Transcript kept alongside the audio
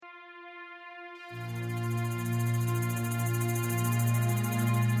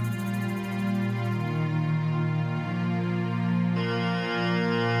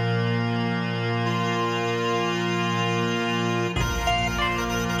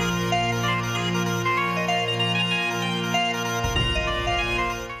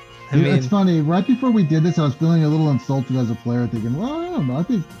It's funny. Right before we did this, I was feeling a little insulted as a player, thinking, well, I don't know. I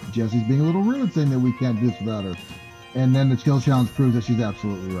think Jesse's being a little rude saying that we can't do this without her. And then the skill challenge proves that she's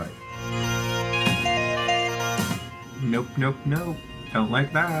absolutely right. Nope. Don't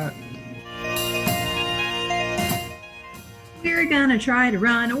like that. We're gonna try to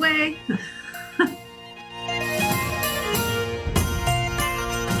run away.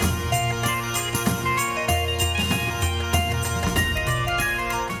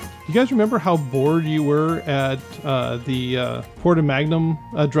 You guys remember how bored you were at the Porta Magnum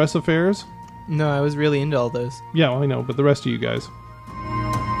dress affairs? No, I was really into all those. Yeah, well, I know, but the rest of you guys.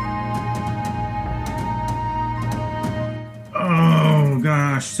 Oh,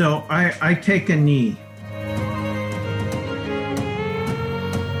 gosh. So I take a knee.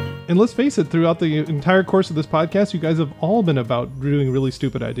 And let's face it, throughout the entire course of this podcast, you guys have all been about doing really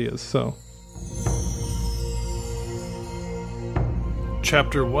stupid ideas, so...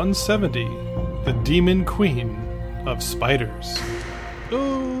 Chapter 170, The Demon Queen of Spiders.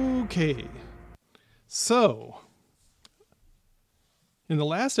 Okay. So, in the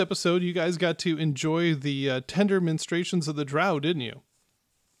last episode, you guys got to enjoy the tender menstruations of the drow, didn't you?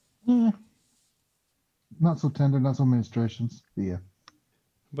 Yeah. Not so tender, not so ministrations. Yeah.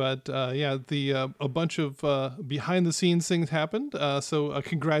 But a bunch of behind-the-scenes things happened. So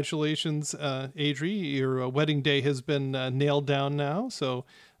congratulations, Adri. Your wedding day has been nailed down now. So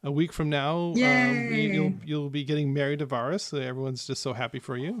a week from now, you'll be getting married to Varys. Everyone's just so happy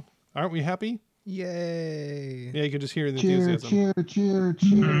for you. Aren't we happy? Yay! Yeah, you can just hear the cheer, enthusiasm.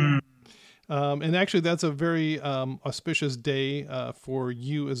 Cheer. And actually, that's a very auspicious day for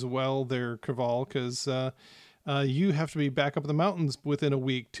you as well there, Craval, because... you have to be back up in the mountains within a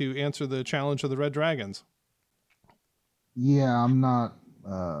week to answer the challenge of the Red Dragons. Yeah, I'm not...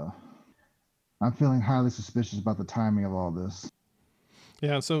 I'm feeling highly suspicious about the timing of all this.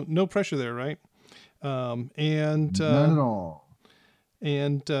 Yeah, so no pressure there, right? None at all.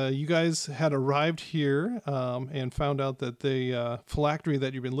 And you guys had arrived here and found out that the phylactery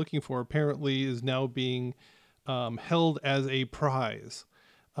that you've been looking for apparently is now being held as a prize.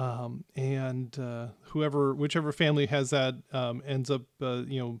 Whichever family has that ends up,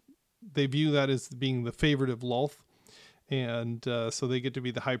 they view that as being the favorite of Lolth, and so they get to be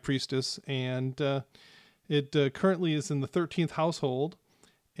the high priestess. And it currently is in the 13th household,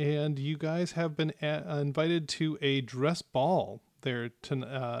 and you guys have been invited to a dress ball there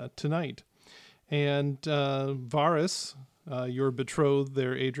tonight. And Varys, your betrothed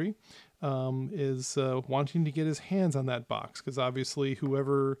there, Adri, is wanting to get his hands on that box, because obviously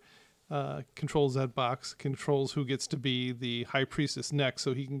whoever controls that box controls who gets to be the high priestess next,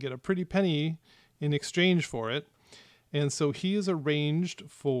 so he can get a pretty penny in exchange for it. And so he has arranged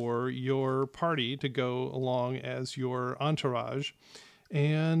for your party to go along as your entourage,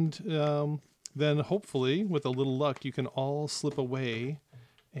 and then hopefully with a little luck you can all slip away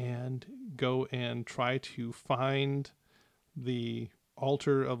and go and try to find the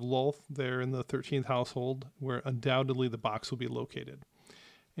altar of Lolth there in the 13th household, where undoubtedly the box will be located,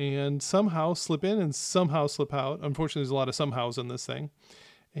 and somehow slip in and somehow slip out. Unfortunately, there's a lot of somehows in this thing,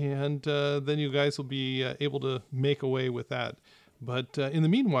 and then you guys will be able to make away with that. But in the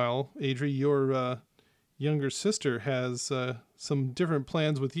meanwhile, Adri, your younger sister has some different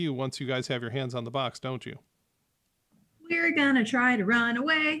plans with you once you guys have your hands on the box, don't you? We're gonna try to run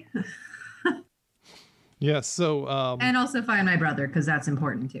away. Yes, so... and also find my brother, because that's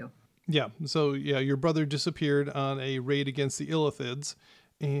important too. Yeah, so your brother disappeared on a raid against the Illithids,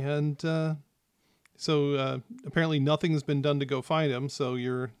 and so apparently nothing's been done to go find him, so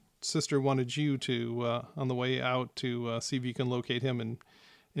your sister wanted you to, on the way out, to see if you can locate him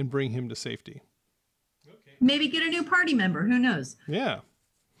and bring him to safety. Okay. Maybe get a new party member, who knows? Yeah.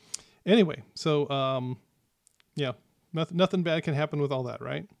 Anyway, so, nothing bad can happen with all that,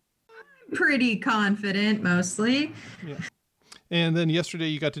 right? Pretty confident, mostly. Yeah. And then yesterday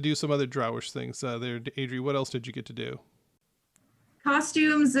you got to do some other drowish things there, Adri. What else did you get to do?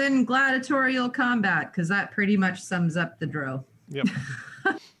 Costumes and gladiatorial combat, because that pretty much sums up the dro. Yep.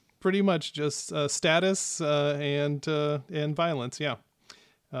 Pretty much just status and violence, yeah.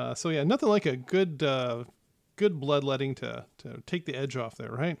 So yeah, nothing like a good bloodletting to take the edge off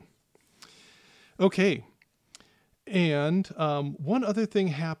there, right? Okay. And one other thing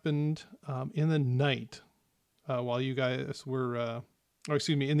happened in the night while you guys were or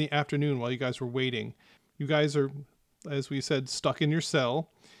excuse me, in the afternoon while you guys were waiting. You guys are, as we said, stuck in your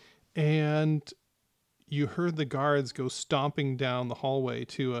cell, and you heard the guards go stomping down the hallway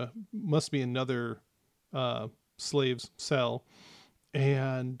to must be another slave's cell,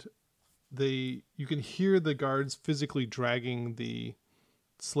 and you can hear the guards physically dragging the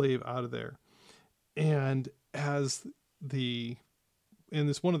slave out of there. And as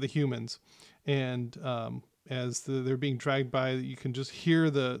it's one of the humans, and as they're being dragged by, you can just hear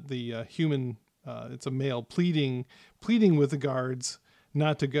the human, it's a male, pleading with the guards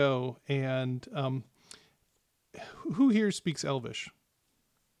not to go. And who here speaks Elvish?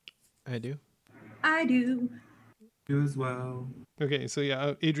 I do. I do. You as well. Okay, so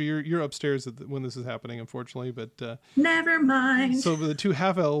yeah, Adri, you're upstairs when this is happening, unfortunately, but Never mind. so the two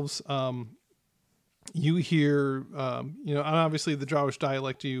half elves, you hear, and obviously the Drowish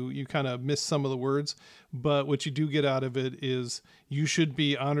dialect, you kind of miss some of the words, but what you do get out of it is you should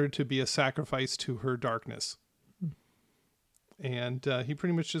be honored to be a sacrifice to her darkness. And he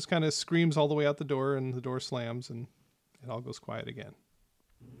pretty much just kind of screams all the way out the door, and the door slams, and it all goes quiet again.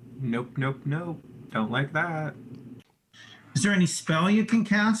 Nope, nope, nope. Don't like that. Is there any spell you can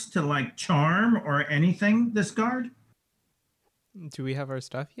cast to like charm or anything this guard? Do we have our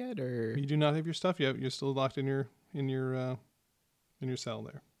stuff yet, or You do not have your stuff yet. You're still locked in your cell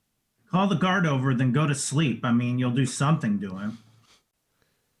there. Call the guard over, then go to sleep. I mean, you'll do something to him.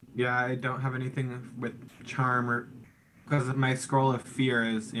 Yeah, I don't have anything with charm or because my scroll of fear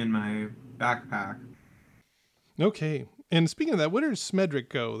is in my backpack. Okay. And speaking of that, where does Smedrick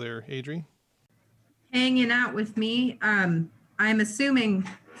go there, Adri? Hanging out with me. I'm assuming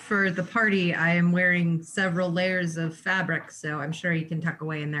for the party, I am wearing several layers of fabric, so I'm sure you can tuck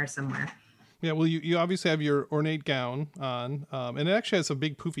away in there somewhere. Yeah, well, you obviously have your ornate gown on, and it actually has some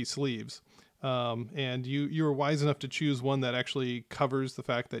big poofy sleeves. And you were wise enough to choose one that actually covers the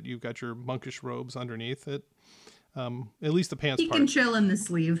fact that you've got your monkish robes underneath it. At least the pants He part. can chill in the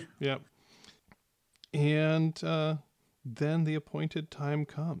sleeve. Yep. And then the appointed time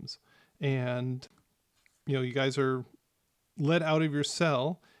comes, and you guys are let out of your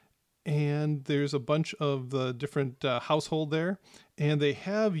cell, and there's a bunch of the different household there, and they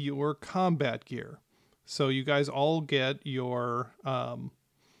have your combat gear. So you guys all get your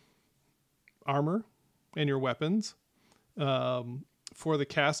armor and your weapons. For the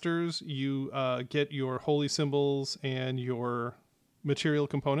casters, you get your holy symbols and your material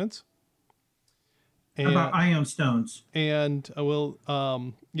components. How about ion stones? And you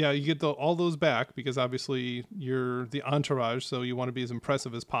get all those back because obviously you're the entourage, so you want to be as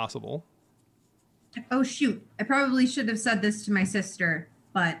impressive as possible. Oh, shoot. I probably should have said this to my sister,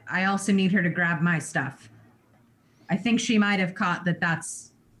 but I also need her to grab my stuff. I think she might have caught that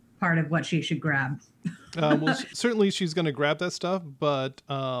that's part of what she should grab. Certainly she's going to grab that stuff, but...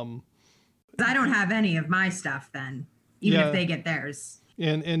 I don't have any of my stuff then, even if they get theirs.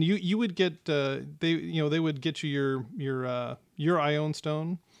 And you would get they would get you your Ion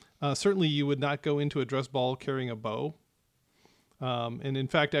Stone. Certainly you would not go into a dress ball carrying a bow. And in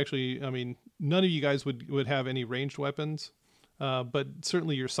fact, actually, I mean, none of you guys would have any ranged weapons, but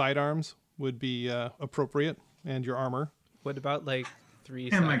certainly your sidearms would be appropriate, and your armor. what about like 3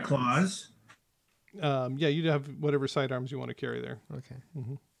 And my sidearms? claws. Yeah, you'd have whatever sidearms you want to carry there. Okay.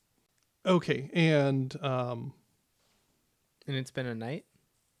 Mm-hmm. Okay, and And it's been a night?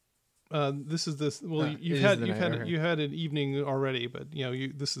 this is this. Well, it you is had the night, okay. you had an evening already, but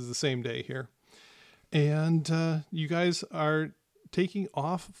this is the same day here, and you guys are taking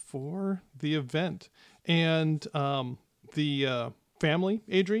off for the event, and the family,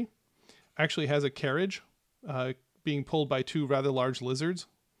 Adri, actually has a carriage being pulled by 2 rather large lizards,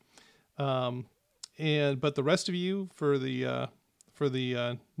 but the rest of you for the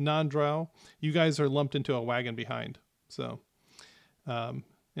non-drow, you guys are lumped into a wagon behind. So, and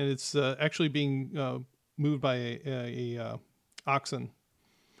it's actually being moved by a oxen.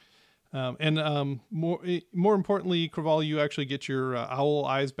 And more importantly, Craval, you actually get your owl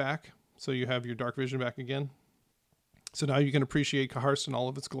eyes back, so you have your dark vision back again. So now you can appreciate Kaharst in all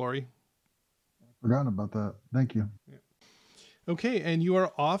of its glory. Forgotten about that. Thank you. Okay, and you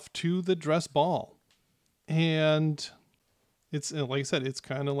are off to the dress ball. And it's, like I said, it's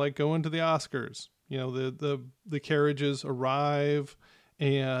kind of like going to the Oscars. The carriages arrive,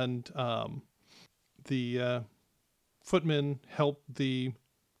 and the footmen help the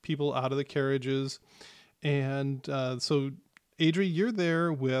people out of the carriages. And so, Adri, you're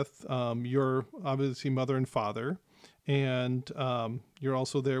there with your, obviously, mother and father. And you're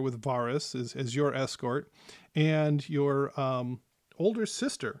also there with Varus as your escort. And your older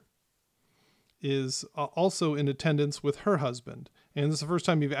sister is also in attendance with her husband. and this is the first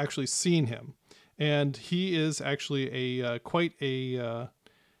time you've actually seen him. And he is actually quite a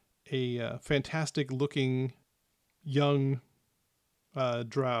fantastic looking young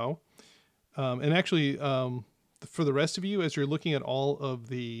drow. And actually, for the rest of you, as you're looking at all of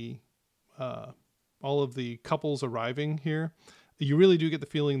the couples arriving here, you really do get the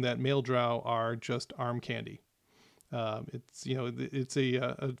feeling that male drow are just arm candy. It's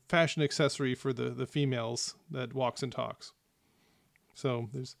a fashion accessory for the females that walks and talks. So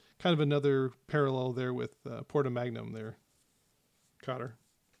there's kind of another parallel there with Porta Magnum there, Cotter.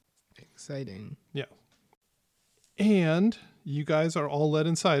 Exciting. Yeah. And you guys are all led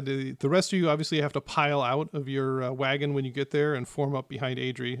inside. The rest of you obviously have to pile out of your wagon when you get there and form up behind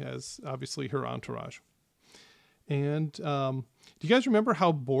Adri as obviously her entourage. And do you guys remember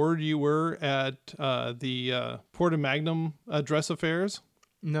how bored you were at the Porta Magnum dress affairs?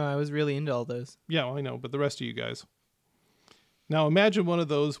 No, I was really into all those. Yeah, well, I know, but the rest of you guys. Now imagine one of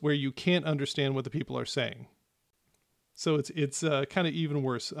those where you can't understand what the people are saying. So it's kind of even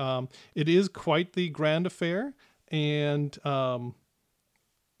worse. It is quite the grand affair, and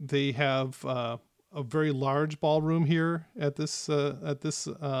they have a very large ballroom here at this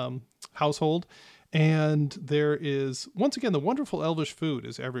household, and there is once again the wonderful elvish food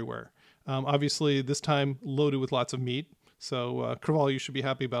is everywhere. Obviously, this time loaded with lots of meat. So Craval, you should be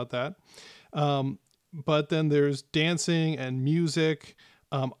happy about that. But then there's dancing and music.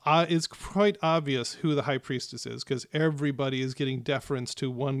 It's quite obvious who the high priestess is because everybody is getting deference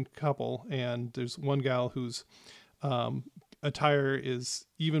to one couple, and there's one gal whose attire is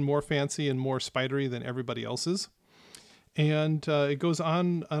even more fancy and more spidery than everybody else's. And it goes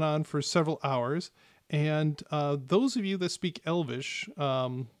on and on for several hours. And those of you that speak Elvish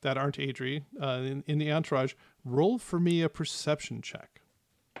that aren't Adri in the entourage, roll for me a perception check.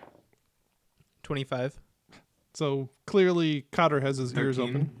 25. So clearly Cotter has his 13. ears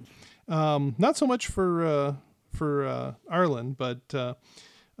open. Not so much for Arlen, but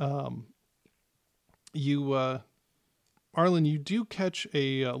Arlen, you do catch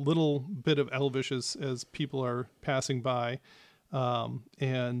a little bit of Elvish as people are passing by.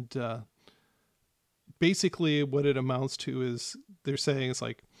 And basically what it amounts to is they're saying it's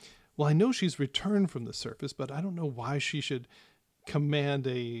like, well, I know she's returned from the surface, but I don't know why she should command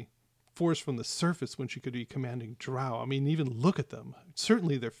a force from the surface when she could be commanding drow. I mean, even look at them.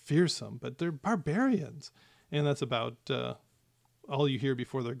 Certainly they're fearsome, but they're barbarians. And that's about all you hear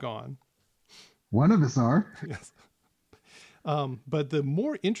before they're gone. One of us are. Yes. But the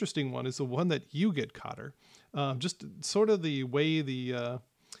more interesting one is the one that you get, Cotter. Just sort of the way the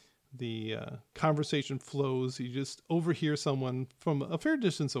conversation flows. You just overhear someone from a fair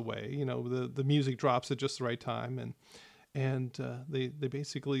distance away. You know, the music drops at just the right time, and they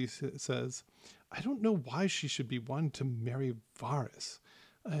basically says, I don't know why she should be wanting to marry Varys.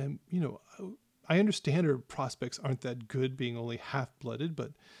 I understand her prospects aren't that good, being only half-blooded,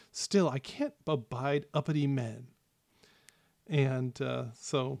 but still, I can't abide uppity men. And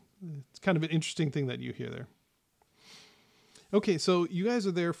so it's kind of an interesting thing that you hear there. Okay, so you guys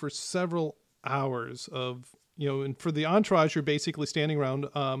are there for several hours of, and for the entourage, you're basically standing around.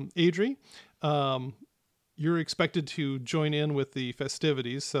 Adri, you're expected to join in with the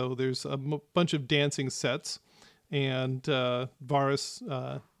festivities. So there's a bunch of dancing sets, and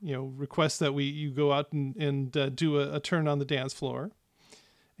Varys, requests that you go out and do a turn on the dance floor.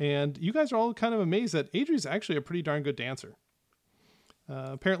 And you guys are all kind of amazed that Adri's actually a pretty darn good dancer.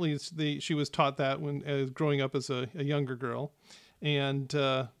 Apparently, she was taught that when growing up as a younger girl,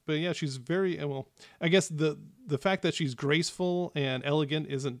 but yeah, she's very well. I guess the fact that she's graceful and elegant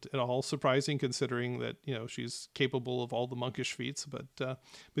isn't at all surprising, considering that she's capable of all the monkish feats. But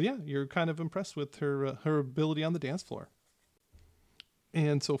yeah, you're kind of impressed with her ability on the dance floor.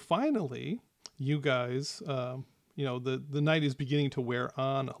 And so finally, you guys, the night is beginning to wear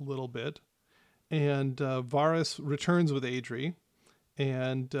on a little bit, and Varys returns with Adri.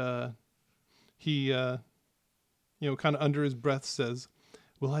 And he, kind of under his breath says,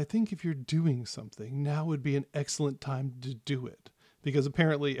 well, I think if you're doing something, now would be an excellent time to do it. Because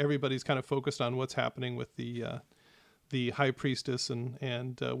apparently everybody's kind of focused on what's happening with the high priestess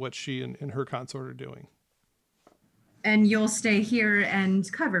and what she and her consort are doing. And you'll stay here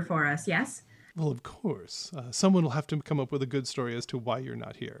and cover for us, yes? Well, of course. Someone will have to come up with a good story as to why you're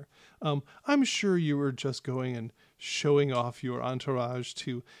not here. I'm sure you were just going and showing off your entourage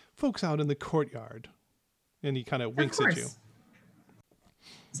to folks out in the courtyard. And he kind of winks at you.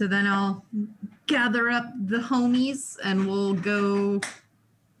 So then I'll gather up the homies and we'll go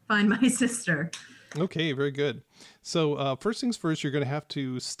find my sister. Okay, very good. So first things first, you're going to have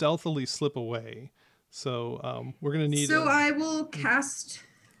to stealthily slip away. So we're going to need. So I will cast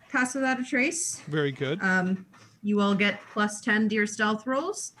Pass Without a Trace. Very good. You all get +10 to your stealth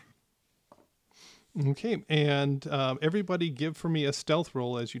rolls. Okay, and everybody give for me a stealth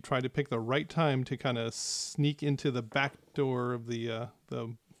roll as you try to pick the right time to kind of sneak into the back door of the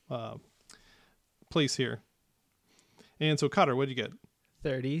place here. And so, Cotter, what did you get?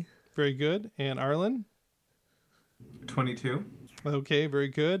 30. Very good. And Arlen? 22. Okay, very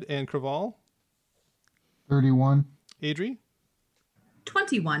good. And Craval? 31. Adri?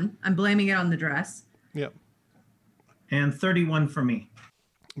 21. I'm blaming it on the dress. Yep. And 31 for me.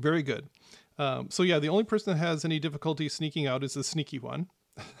 Very good. So yeah, the only person that has any difficulty sneaking out is the sneaky one.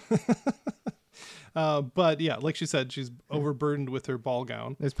 But yeah, like she said, she's overburdened with her ball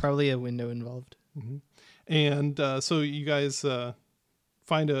gown. There's probably a window involved. And so you guys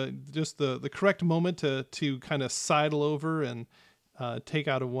find just the correct moment to kind of sidle over and take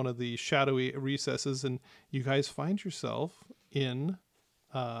out of one of the shadowy recesses, and you guys find yourself in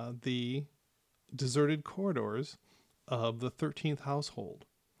the deserted corridors of the 13th household.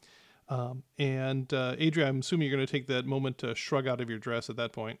 And Adria, I'm assuming you're going to take that moment to shrug out of your dress at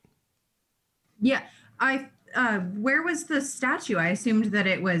that point. Yeah. Where was the statue? I assumed that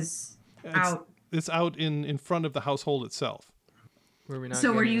it was out. It's out in front of the household itself.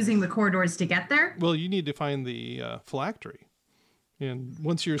 So we're using the corridors to get there? Well, you need to find the phylactery. And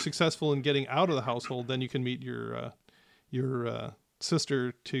once you're successful in getting out of the household, then you can meet your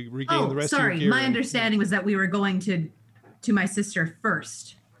sister to regain the rest of your gear. My understanding was that we were going to my sister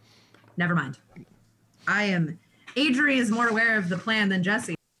first. Never mind. Adri is more aware of the plan than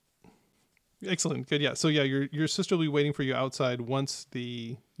Jesse. Excellent. Good. Yeah. So yeah, your sister will be waiting for you outside once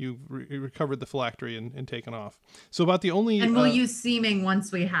you've recovered the phylactery and taken off. So about the only... And we'll use seeming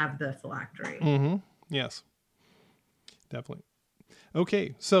once we have the phylactery. Mm-hmm. Yes. Definitely.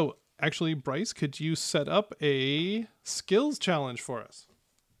 Okay. So actually, Bryce, could you set up a skills challenge for us?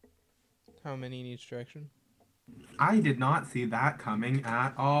 How many in each direction? I did not see that coming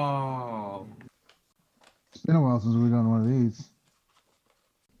at all. It's been a while since we've done one of these.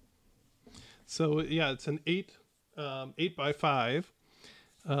 So yeah, it's an 8 by 5.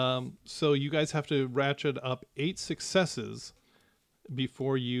 So you guys have to ratchet up 8 successes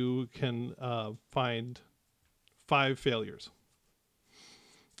before you can find 5 failures.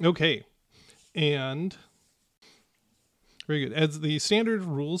 Okay, and very good. As the standard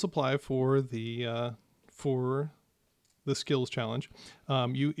rules apply for the skills challenge,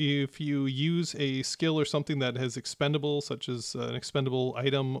 if you use a skill or something that has expendable, such as an expendable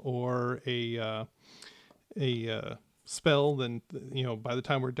item or a spell, then by the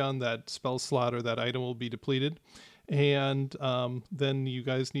time we're done, that spell slot or that item will be depleted, and then you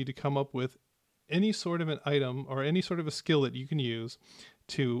guys need to come up with any sort of an item or any sort of a skill that you can use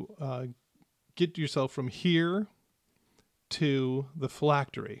to get yourself from here to the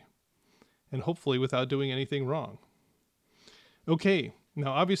phylactery, and hopefully without doing anything wrong. Okay,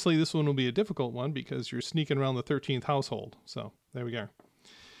 now obviously this one will be a difficult one because you're sneaking around the 13th household. So there we go.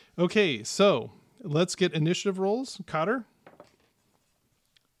 Okay, so let's get initiative rolls. Cotter?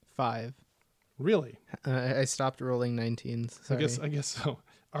 5. Really? I stopped rolling 19s. Sorry. I guess so.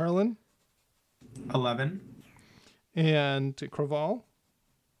 Arlen? 11. And Craval?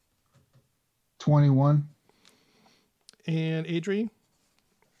 21. And Adri?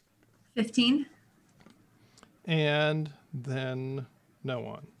 15. And then no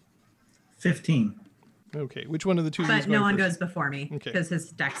one. 15. Okay, which one of the two? But no one goes before me Okay. because his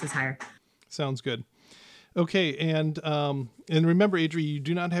dex is higher. Sounds good. Okay, and remember, Adri, you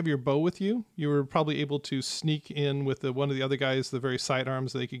do not have your bow with you. You were probably able to sneak in with one of the other guys, the very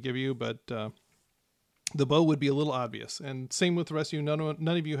sidearms they could give you, but the bow would be a little obvious. And same with the rest of you.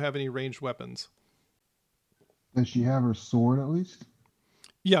 None of you have any ranged weapons. Does she have her sword at least?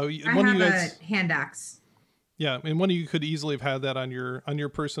 Yeah, I one have of you guys. a hand axe. Yeah, and one of you could easily have had that on your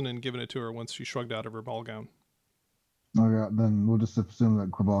person and given it to her once she shrugged out of her ball gown. Okay, then we'll just assume that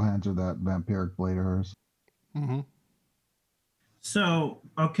Craval hands her that vampiric blade of hers. Mm-hmm. So,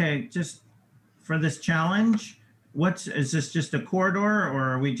 okay, just for this challenge, is this just a corridor, or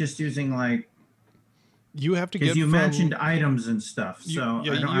are we just using like? You have to get. Because you from, mentioned items and stuff, you, so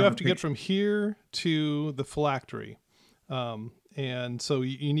yeah, I don't you have to get picture. from here to the phylactery, and so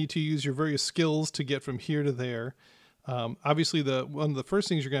you need to use your various skills to get from here to there. Obviously, one of the first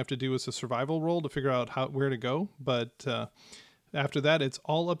things you're gonna have to do is a survival roll to figure out where to go. But after that, it's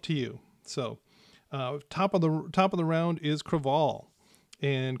all up to you. So, top of the round is Craval,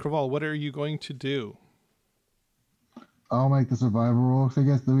 and Craval, what are you going to do? I'll make the survival roll, I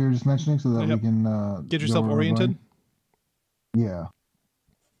guess, that we were just mentioning, so that Yep. we can Get go yourself where we're oriented. going. Yeah.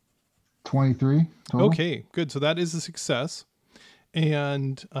 23 total. Okay, good. So that is a success,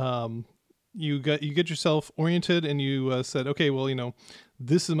 and you get yourself oriented, and you said, okay, well,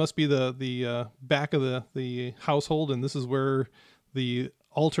 this must be the back of the household, and this is where the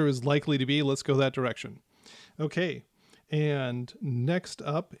altar is likely to be. Let's go that direction. Okay, and next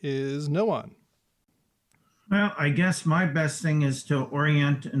up is Noan. Well, I guess my best thing is to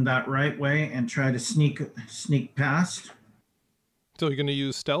orient in that right way and try to sneak past. So you're going to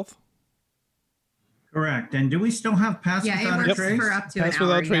use stealth? Correct. And do we still have pass Yeah, it without a works trace? for up to Pass an hour.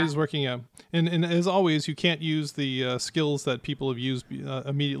 without trace Yeah. is working, yeah. And as always, you can't use the skills that people have used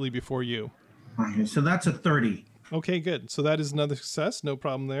immediately before you. Okay, so that's a 30. Okay, good. So that is another success. No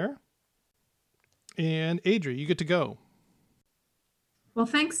problem there. And Adri, you get to go. Well,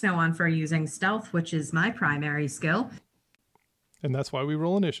 thanks, Noan, for using stealth, which is my primary skill. And that's why we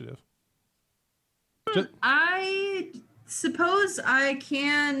roll initiative. I suppose I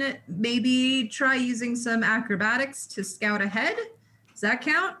can maybe try using some acrobatics to scout ahead. Does that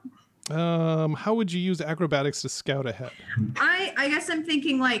count? How would you use acrobatics to scout ahead? I guess I'm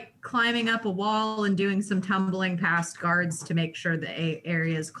thinking like climbing up a wall and doing some tumbling past guards to make sure the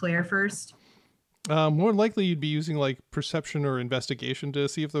area is clear first. More likely you'd be using like perception or investigation to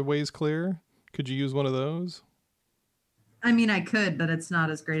see if the way is clear. Could you use one of those? I mean, I could, but it's not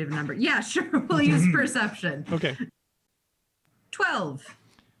as great of a number. Yeah, sure. We'll use perception. Okay. 12.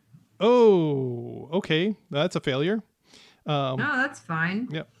 Oh, okay. That's a failure. No, that's fine.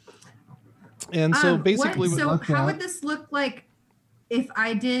 Yep. And so basically, so Okay. how would this look like if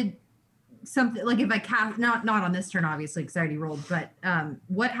I did something like if I cast not on this turn, obviously, because I already rolled, but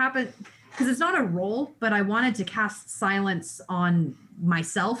what happened? Because it's not a roll, but I wanted to cast silence on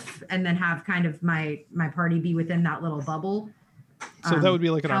myself and then have kind of my party be within that little bubble. so that would be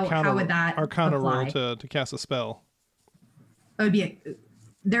like an how arcana, would that arcana roll apply? to cast a spell. It would be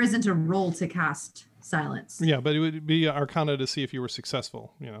there isn't a roll to cast silence. Yeah, but it would be arcana to see if you were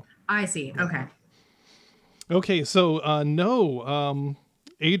successful, I see. Okay. Okay, so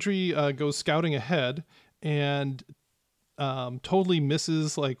Adri goes scouting ahead and totally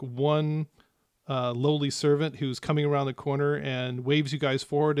misses like one lowly servant who's coming around the corner and waves you guys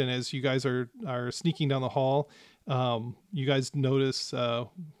forward. And as you guys are sneaking down the hall, you guys notice,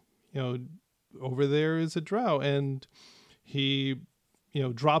 over there is a drow, and he,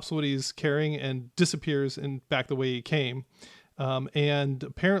 drops what he's carrying and disappears back the way he came. And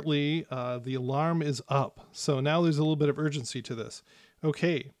apparently the alarm is up. So now there's a little bit of urgency to this.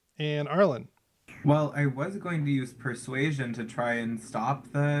 Okay. And Arlen. Well, I was going to use persuasion to try and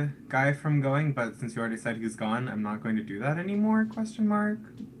stop the guy from going, but since you already said he's gone, I'm not going to do that anymore, ?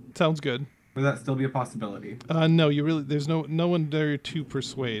 Sounds good. Would that still be a possibility? No, there's no one there to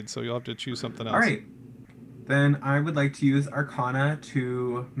persuade, so you'll have to choose something else. All right. Then I would like to use Arcana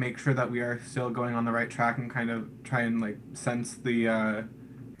to make sure that we are still going on the right track and kind of try and like sense the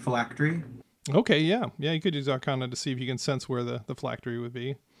phylactery. Okay, yeah. Yeah, you could use Arcana to see if you can sense where the phylactery would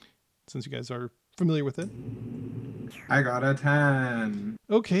be, since you guys are familiar with it. I got a 10.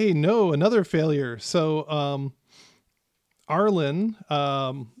 Okay, no, another failure. So Arlen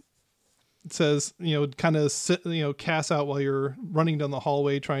says, kind of sit, casts out while you're running down the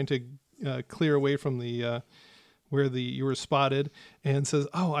hallway trying to clear away from the where you were spotted, and says,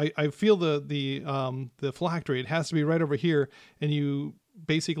 "Oh, I feel the phylactery. It has to be right over here." And you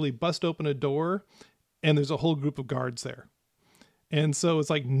basically bust open a door, and there's a whole group of guards there. And so it's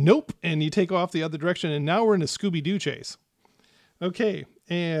like, nope, and you take off the other direction, and now we're in a Scooby-Doo chase. Okay,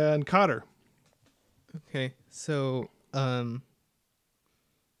 and Cotter. Okay, so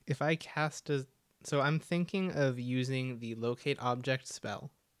if I cast so I'm thinking of using the locate object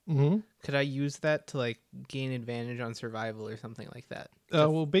spell. Mm-hmm. Could I use that to like gain advantage on survival or something like that?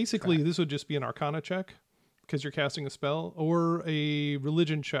 Well, basically, this would just be an Arcana check because you're casting a spell, or a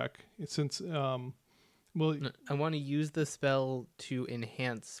religion check, since No, I want to use the spell to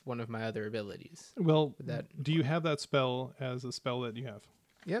enhance one of my other abilities. Well, That do you have that spell as a spell that you have?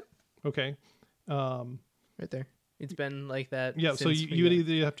 Yep, Okay. right there. It's been like that. Yeah, so since you would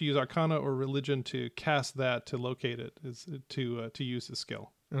either have to use Arcana or religion to cast that to locate it, to use the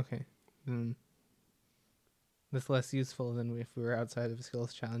skill. Okay. That's less useful than if we were outside of a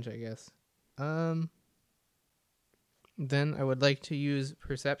skills challenge, I guess. Then I would like to use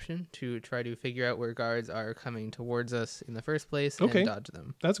perception to try to figure out where guards are coming towards us in the first place Okay. and dodge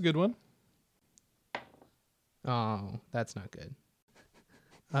them. That's a good one. Oh, that's not good.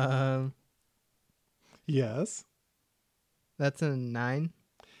 Yes. That's a 9.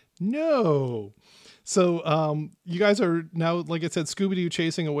 No. So you guys are now, like I said, Scooby-Doo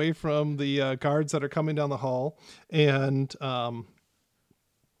chasing away from the guards that are coming down the hall. And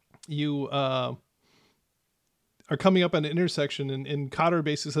you are coming up at an intersection, and Cotter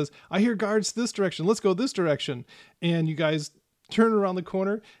basically says, I hear guards this direction. Let's go this direction. And you guys turn around the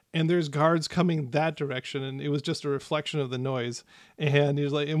corner, and there's guards coming that direction, and it was just a reflection of the noise. And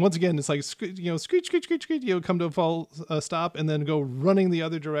he's like, and once again, it's like, screech, screech, screech, screech, come to a full stop, and then go running the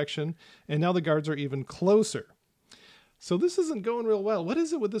other direction. And now the guards are even closer. So this isn't going real well. What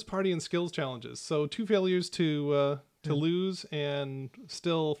is it with this party and skills challenges? So 2 failures to lose, and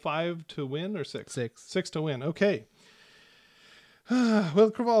still 5 to win, or 6? 6 to win. Okay.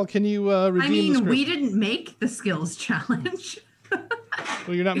 Well, Craval, can you redeem the script? We didn't make the skills challenge.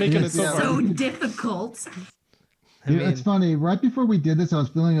 Well, you're not making it so It's far. so difficult. It's funny. Right before we did this, I was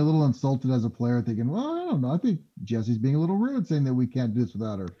feeling a little insulted as a player, thinking, well, I don't know. I think Jesse's being a little rude, saying that we can't do this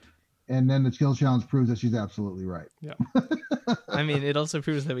without her. And then the skills challenge proves that she's absolutely right. Yeah. I mean, it also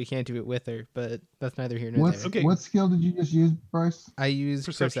proves that we can't do it with her, but that's neither here nor there. Okay. What skill did you just use, Bryce? I used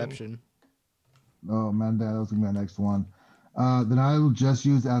Perception. perception. Oh, man, that was going to be my next one. Then I will just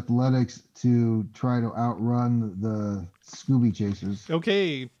use athletics to try to outrun the Scooby Chasers.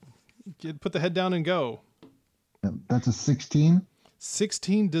 Okay. Put the head down and go. That's a 16.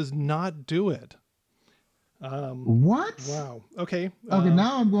 16 does not do it. What? Wow. Okay. Okay,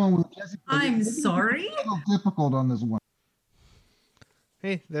 now I'm going with Jesse. I'm sorry. It's a little difficult on this one.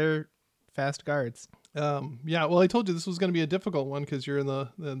 Hey, they're fast guards. Yeah. Well, I told you this was going to be a difficult one because you're in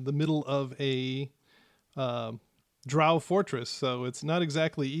the middle of a drow fortress, so it's not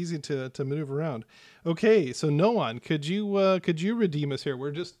exactly easy to maneuver around. Okay, so Noan, could you redeem us here?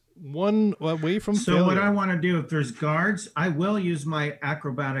 We're just one away from So failure. what I want to do, if there's guards, I will use my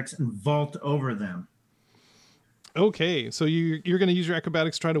acrobatics and vault over them. Okay, so you're going to use your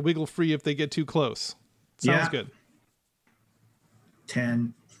acrobatics to try to wiggle free if they get too close. Sounds Yeah. good.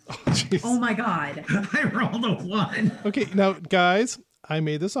 10. Oh, jeez. Oh my god. I rolled a 1. Okay, now guys, I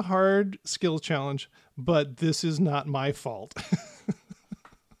made this a hard skill challenge, but this is not my fault.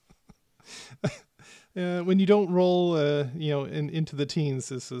 When you don't roll, into the teens,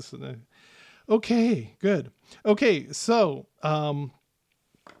 this is okay. Good. Okay, so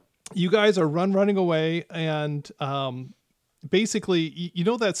you guys are running away, and basically, you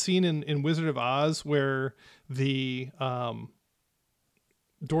know that scene in Wizard of Oz where the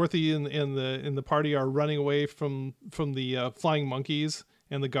Dorothy and the party are running away from the flying monkeys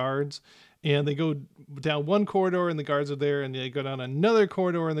and the guards, and they go down one corridor and the guards are there, and they go down another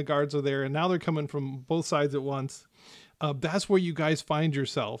corridor and the guards are there, and now they're coming from both sides at once. That's where you guys find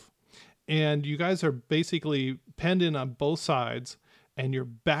yourself, and you guys are basically penned in on both sides, and you're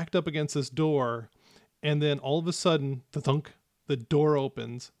backed up against this door, and then all of a sudden, the door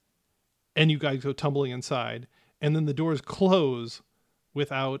opens, and you guys go tumbling inside, and then the doors close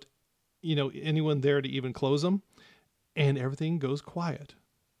without, anyone there to even close them, and everything goes quiet.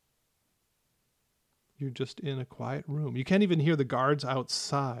 You're just in a quiet room. You can't even hear the guards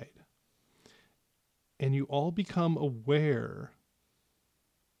outside. And you all become aware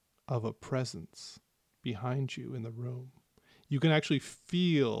of a presence behind you in the room. You can actually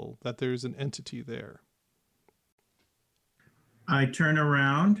feel that there's an entity there. I turn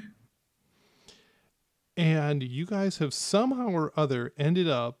around. And you guys have somehow or other ended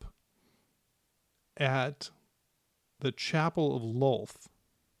up at the Chapel of Lolth.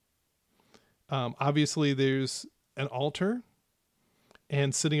 Obviously, there's an altar,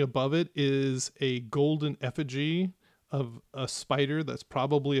 and sitting above it is a golden effigy of a spider that's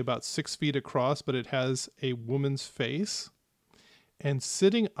probably about 6 feet across, but it has a woman's face. And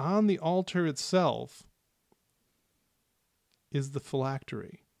sitting on the altar itself is the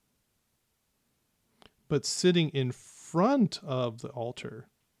phylactery. But sitting in front of the altar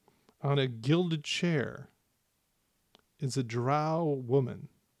on a gilded chair is a drow woman.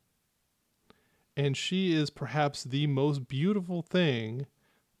 And she is perhaps the most beautiful thing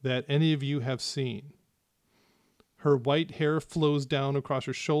that any of you have seen. Her white hair flows down across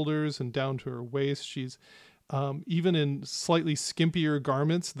her shoulders and down to her waist. She's even in slightly skimpier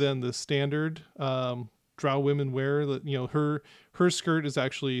garments than the standard drow women wear. Her skirt is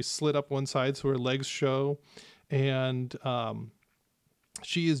actually slit up one side so her legs show, and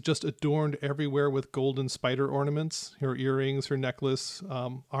she is just adorned everywhere with golden spider ornaments, her earrings, her necklace,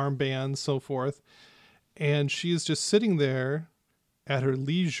 armbands, so forth. And she is just sitting there at her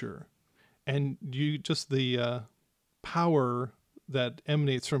leisure, and the power that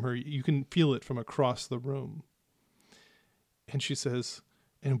emanates from her, you can feel it from across the room. And she says,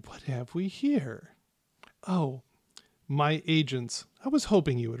 "And what have we here? Oh, my agents, I was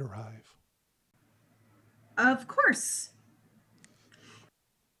hoping you would arrive." Of course.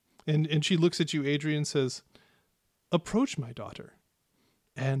 And she looks at you, Adrian, says, "Approach, my daughter."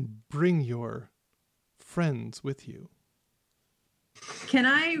 and bring your friends with you. Can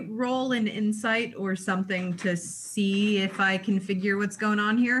I roll an insight or something to see if I can figure what's going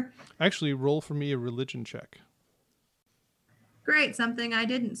on here? Actually, roll for me a religion check. Great, something I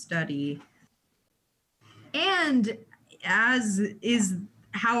didn't study. And as is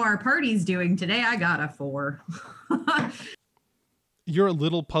how our party's doing today, I got a 4. You're a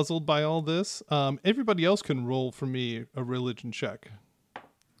little puzzled by all this. Everybody else can roll for me a religion check.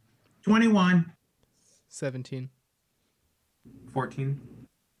 21. 17. 14.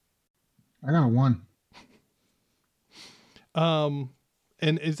 I got a 1. And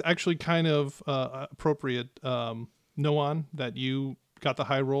it's actually kind of appropriate, Noan, that you got the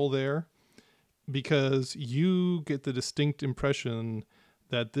high roll there, because you get the distinct impression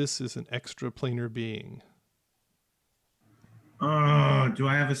that this is an extraplanar being. Oh, do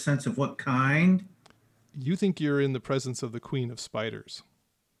I have a sense of what kind? You think you're in the presence of the Queen of Spiders.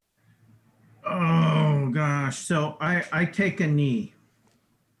 Oh gosh. So I take a knee.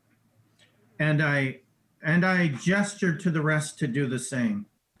 And I gesture to the rest to do the same.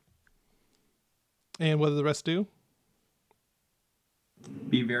 And what do the rest do?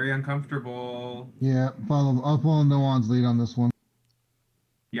 Be very uncomfortable. Yeah, I'll follow Noan's lead on this one.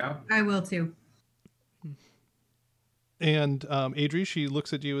 Yep. I will too. And Adri, she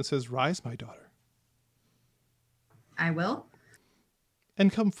looks at you and says, "Rise, my daughter, I will.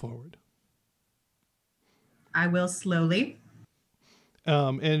 and come forward." I will slowly.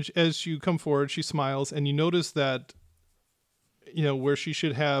 And as you come forward, she smiles, and you notice that, where she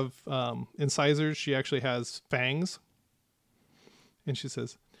should have incisors, she actually has fangs. And she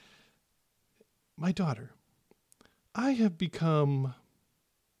says, "My daughter, I have become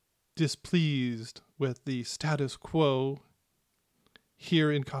displeased with the status quo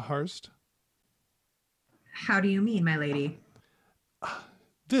here in Kaharst. How do you mean, my lady?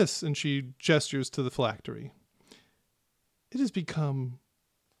 This," and she gestures to the phylactery, "it has become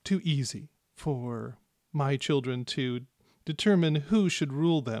too easy for my children to determine who should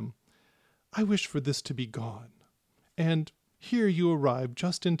rule them. I wish for this to be gone. And here you arrive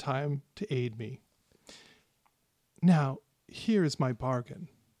just in time to aid me. Now, here is my bargain."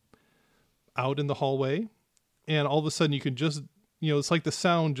 Out in the hallway, and all of a sudden you can just, it's like the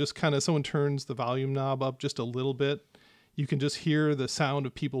sound just kind of, someone turns the volume knob up just a little bit. You can just hear the sound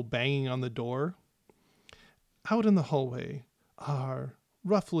of people banging on the door. Out in the hallway are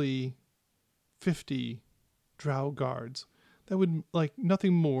roughly 50 drow guards that would like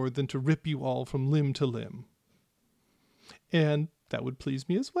nothing more than to rip you all from limb to limb. And that would please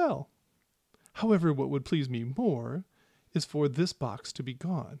me as well. However, what would please me more is for this box to be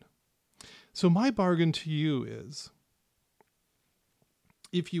gone. So my bargain to you is,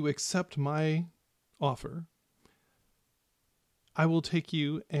 if you accept my offer, I will take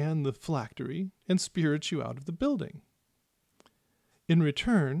you and the phylactery and spirit you out of the building. In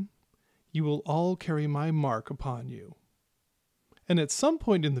return, you will all carry my mark upon you. And at some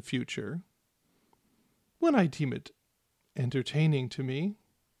point in the future, when I deem it entertaining to me,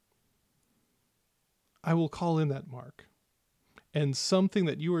 I will call in that mark. And something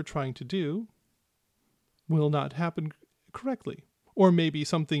that you are trying to do will not happen correctly. Or maybe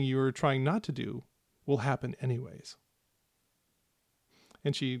something you are trying not to do will happen anyways.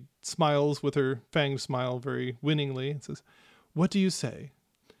 And she smiles with her fang smile very winningly and says, "What do you say?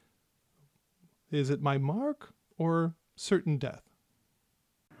 Is it my mark or certain death?"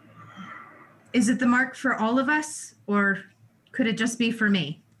 Is it the mark for all of us, or could it just be for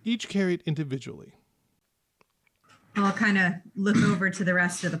me? Each carried individually. I'll kind of look over to the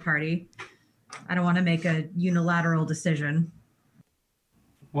rest of the party. I don't want to make a unilateral decision.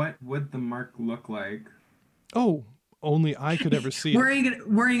 What would the mark look like? Oh, only I could ever see it.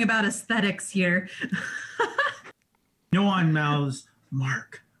 Worrying about aesthetics here. No one mouths,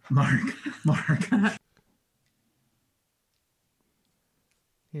 Mark, Mark, Mark.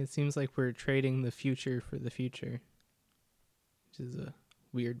 It seems like we're trading the future for the future, which is a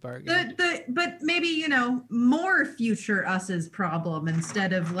weird bargain. But maybe, more future us's problem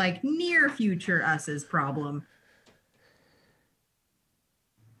instead of like near future us's problem.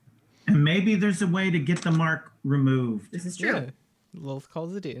 And maybe there's a way to get the mark removed. This is true. Yeah. Lilith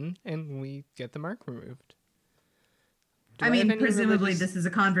calls it in, and we get the mark removed. I mean, presumably this is a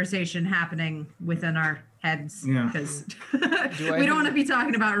conversation happening within our heads. Yeah. Because Do I we don't have- want to be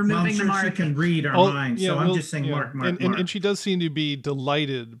talking about Well, I'm removing sure the mark. she can read our Oh, minds, yeah, so I'm well, just saying yeah. Mark, Mark, and, Mark. and she does seem to be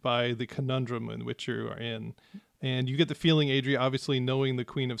delighted by the conundrum in which you are in. And you get the feeling, Adria, obviously knowing the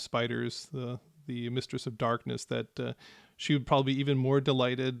Queen of Spiders, the Mistress of Darkness, that she would probably be even more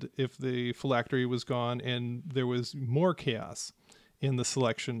delighted if the phylactery was gone and there was more chaos in the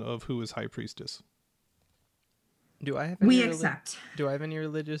selection of who is high priestess. Do I have We accept. Do I have any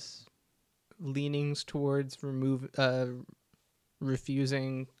religious leanings towards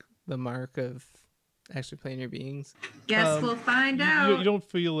refusing the mark of actually planar beings? Guess we'll find out. You don't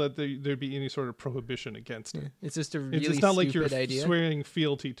feel that there'd be any sort of prohibition against it. It's just a really It's not like you're stupid idea. swearing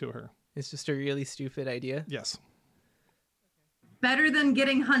fealty to her. It's just a really stupid idea. Yes. Better than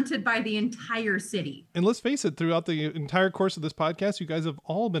getting hunted by the entire city. And let's face it, throughout the entire course of this podcast, you guys have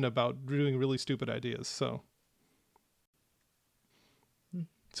all been about doing really stupid ideas.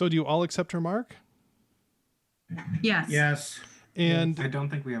 So do you all accept her mark? Yes. Yes. And I don't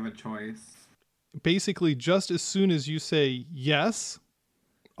think we have a choice. basically, just as soon as you say yes,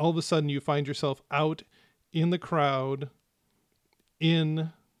 all of a sudden you find yourself out in the crowd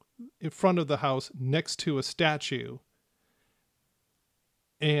in front of the house next to a statue.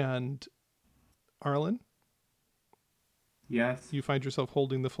 And Arlen, Yes. you find yourself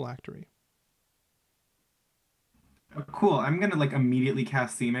holding the phylactery. Cool. I'm gonna like immediately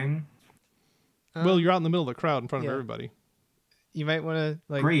cast Seeming. Well, you're out in the middle of the crowd in front of yeah. everybody. You might want to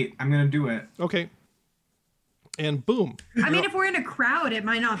like. Great. I'm gonna do it. Okay. And boom. I mean, if we're in a crowd, it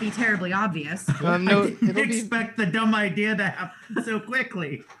might not be terribly obvious. No, I didn't it'll be expect the dumb idea to happen so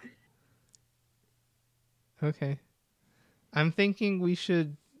quickly. okay. I'm thinking we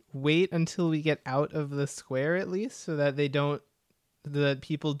should wait until we get out of the square at least, so that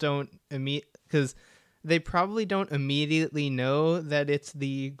people don't because they probably don't immediately know that it's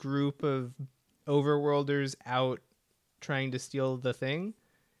the group of overworlders out trying to steal the thing,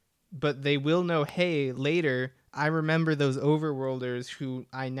 but they will know, hey, later I remember those overworlders who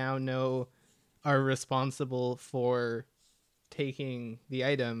I now know are responsible for taking the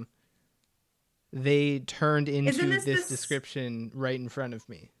item. They turned into this description right in front of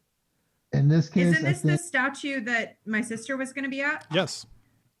me. In this case, Isn't this the statue that my sister was going to be at? Yes.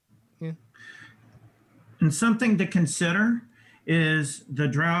 And something to consider is the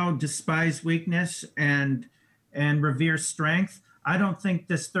drow despise weakness and revere strength. I don't think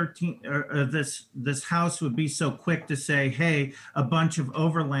this this house would be so quick to say, "Hey, a bunch of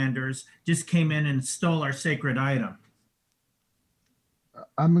overlanders just came in and stole our sacred item."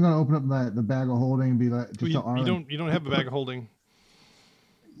 I'm gonna open up the bag of holding and be like, just to Arlen. You don't have a bag of holding.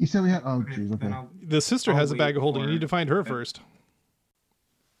 You said we had. Oh, Okay, jeez. then Okay. The sister I'll has a wait bag of holding. You for- need to find her first.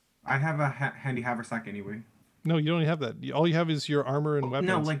 I have a handy haversack anyway. No, you don't have that. All you have is your armor and weapons.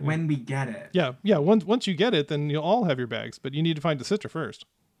 No, like Yeah. when we get it. Yeah. Once you get it, then you'll all have your bags. But you need to find the sister first.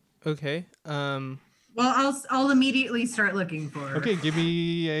 Okay. Well, I'll immediately start looking for her. Okay, give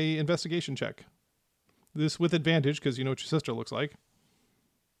me a investigation check. This with advantage because you know what your sister looks like.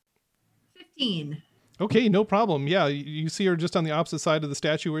 15. Okay, no problem. Yeah, you see her just on the opposite side of the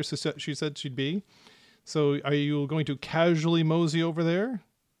statue where she said she'd be. So are you going to casually mosey over there?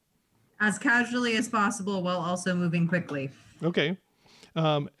 As casually as possible while also moving quickly. Okay.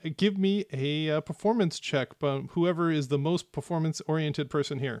 Give me a performance check, but whoever is the most performance-oriented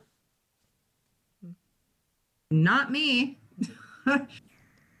person here. Not me. I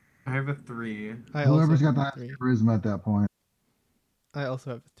have a 3. I also Whoever's got have the a highest 3. charisma at that point. I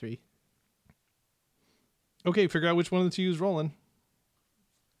also have a 3. Okay, figure out which one of the two is rolling.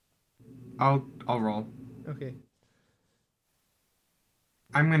 I'll roll. Okay.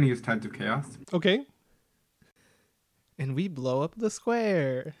 I'm gonna use Tides of Chaos. Okay. And we blow up the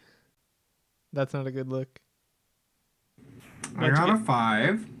square. That's not a good look. I got a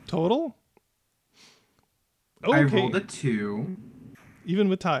 5. Total? I Okay. rolled a 2, Even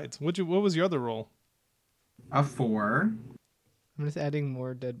with tides. What was your other roll? a 4. I'm just adding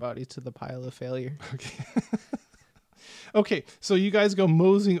more dead bodies to the pile of failure. Okay. Okay, so you guys go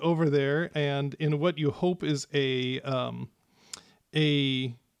moseying over there, and in what you hope is a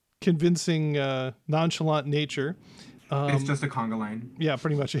convincing, nonchalant nature. It's just a conga line. Yeah,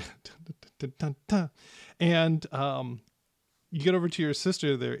 pretty much. And you get over to your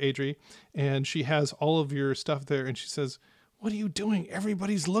sister there, Adri, and she has all of your stuff there, and she says, "What are you doing?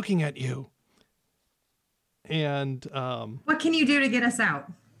 Everybody's looking at you." And What can you do to get us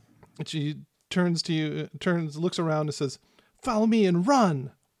out? she turns to you, looks around and says, "Follow me and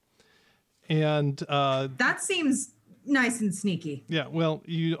run." And That seems nice and sneaky. yeah, well,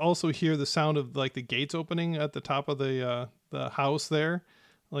 you also hear the sound of like the gates opening at the top of the house there,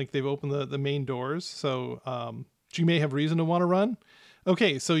 like they've opened the main doors. So she may have reason to want to run.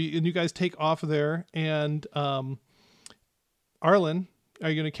 Okay, so you guys take off there, and Arlen, are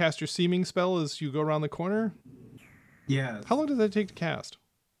you going to cast your seeming spell as you go around the corner? Yes. How long does that take to cast?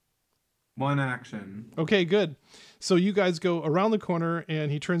 1 action. Okay, good. So you guys go around the corner,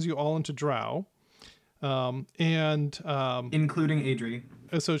 and he turns you all into drow. Including Adri.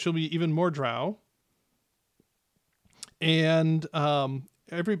 So she'll be even more drow. And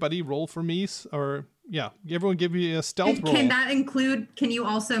everybody roll for me, everyone give me a stealth roll. Can that include, can you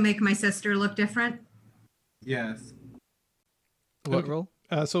also make my sister look different? Yes. What roll?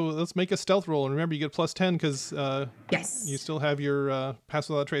 So let's make a stealth roll. And remember, you get plus 10 because yes, you still have your pass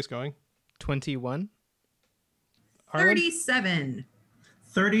without trace going. 21. 37.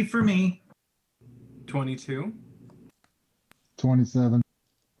 30 for me. 22. 27.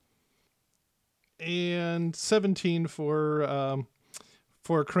 And 17 for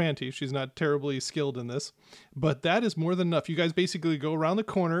Cranty. She's not terribly skilled in this, but that is more than enough. You guys basically go around the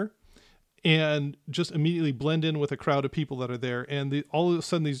corner and just immediately blend in with a crowd of people that are there. And all of a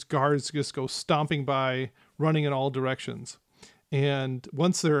sudden, these guards just go stomping by, running in all directions. And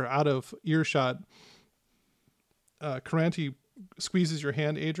once they're out of earshot, Cranty squeezes your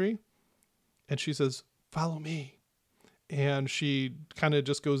hand, Adri, and she says, "Follow me." And she kind of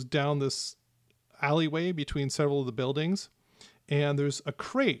just goes down this alleyway between several of the buildings, and there's a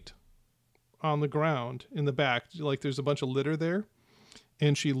crate on the ground in the back, like there's a bunch of litter there,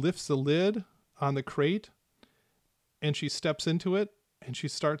 and she lifts the lid on the crate and she steps into it and she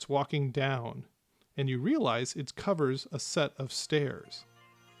starts walking down, and you realize it covers a set of stairs.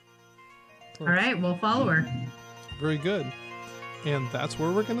 All right, we'll follow her. Very good. And that's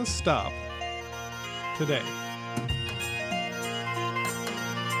where we're going to stop today.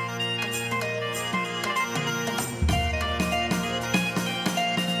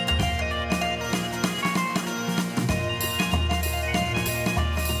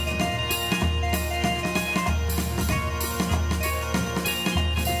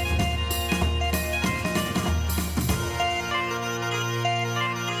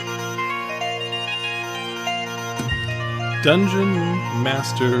 Dungeon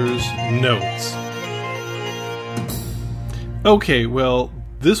Master's Notes. Okay, well,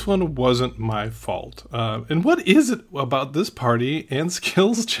 this one wasn't my fault. And what is it about this party and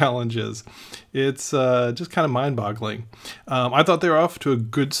skills challenges? It's just kind of mind-boggling. I thought they were off to a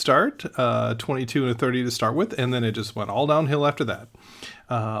good start, 22 and a 30 to start with, and then it just went all downhill after that.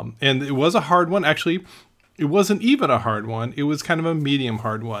 And it was a hard one. Actually, it wasn't even a hard one. It was kind of a medium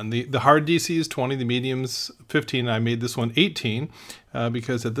hard one. The hard DC is 20, the medium's 15. I made this one 18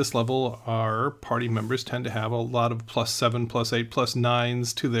 because at this level, our party members tend to have a lot of +7, +8,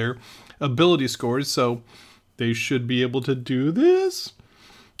 +9s to their ability scores. So they should be able to do this.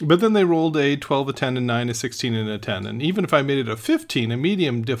 But then they rolled a 12, a 10, a 9, a 16, and a 10. And even if I made it a 15, a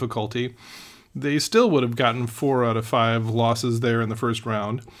medium difficulty, they still would have gotten 4 out of 5 losses there in the first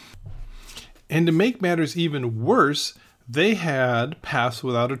round. And to make matters even worse, they had Pass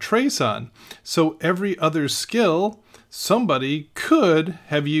Without a Trace on. So every other skill, somebody could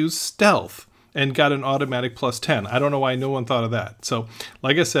have used Stealth and got an automatic +10. I don't know why no one thought of that. So,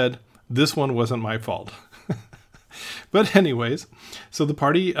 like I said, this one wasn't my fault. But anyways, so the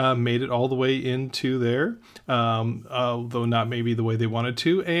party made it all the way into there, although not maybe the way they wanted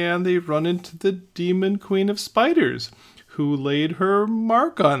to, and they run into the Demon Queen of Spiders, who laid her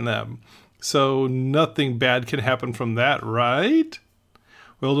mark on them. So nothing bad can happen from that, right?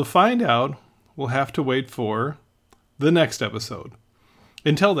 Well, to find out, we'll have to wait for the next episode.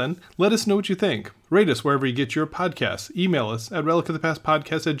 Until then, let us know what you think. Rate us wherever you get your podcasts. Email us at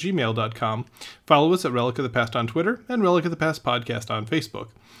relicofthepastpodcast@gmail.com. Follow us at Relic of the Past on Twitter and Relic of the Past Podcast on Facebook.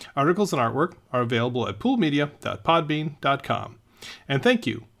 Articles and artwork are available at poolmedia.podbean.com. And thank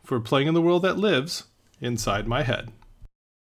you for playing in the world that lives inside my head.